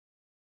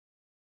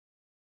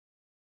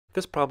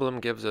This problem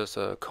gives us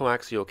a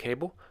coaxial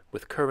cable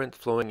with current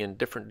flowing in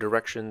different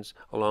directions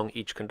along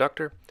each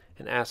conductor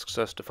and asks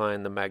us to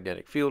find the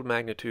magnetic field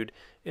magnitude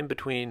in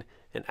between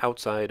and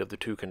outside of the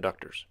two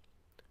conductors.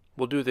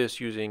 We'll do this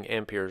using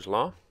Ampere's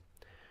law,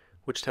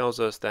 which tells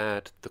us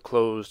that the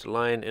closed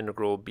line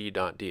integral B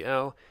dot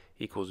dl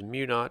equals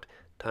mu naught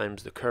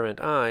times the current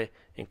I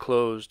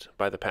enclosed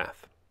by the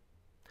path.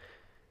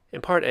 In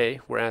part A,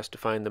 we're asked to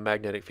find the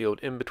magnetic field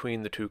in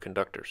between the two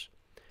conductors.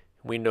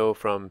 We know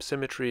from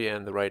symmetry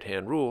and the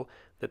right-hand rule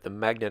that the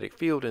magnetic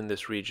field in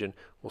this region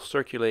will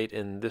circulate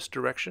in this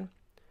direction.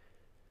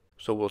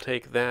 So we'll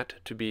take that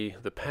to be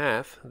the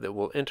path that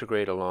we'll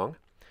integrate along.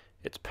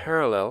 It's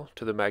parallel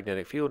to the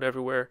magnetic field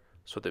everywhere,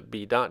 so that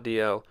B dot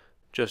dl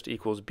just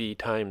equals B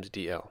times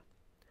dl.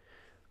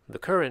 The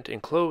current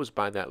enclosed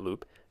by that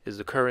loop is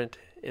the current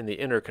in the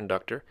inner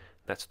conductor.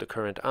 That's the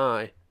current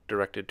I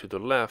directed to the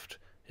left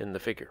in the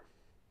figure.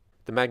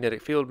 The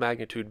magnetic field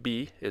magnitude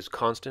B is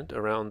constant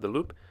around the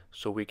loop,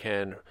 so we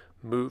can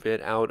move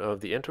it out of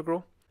the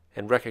integral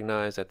and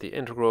recognize that the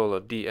integral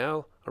of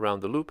dl around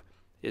the loop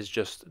is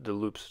just the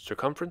loop's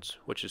circumference,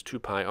 which is 2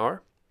 pi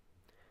r.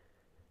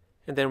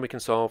 And then we can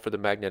solve for the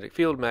magnetic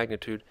field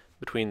magnitude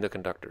between the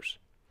conductors.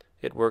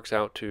 It works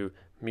out to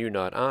mu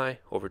naught I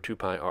over 2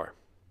 pi r.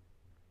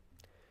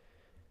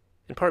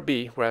 In part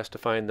B, we're asked to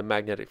find the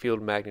magnetic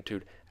field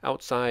magnitude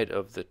outside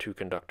of the two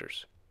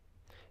conductors.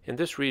 In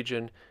this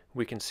region,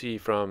 we can see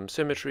from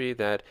symmetry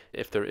that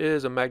if there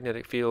is a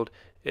magnetic field,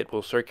 it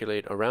will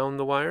circulate around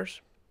the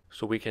wires,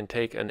 so we can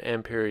take an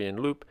Amperian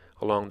loop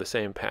along the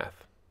same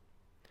path.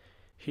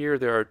 Here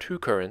there are two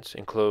currents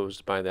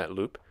enclosed by that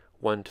loop,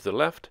 one to the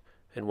left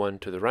and one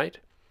to the right,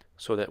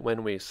 so that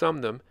when we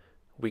sum them,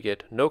 we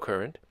get no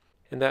current,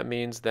 and that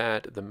means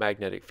that the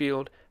magnetic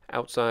field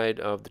outside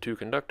of the two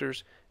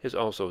conductors is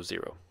also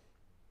zero.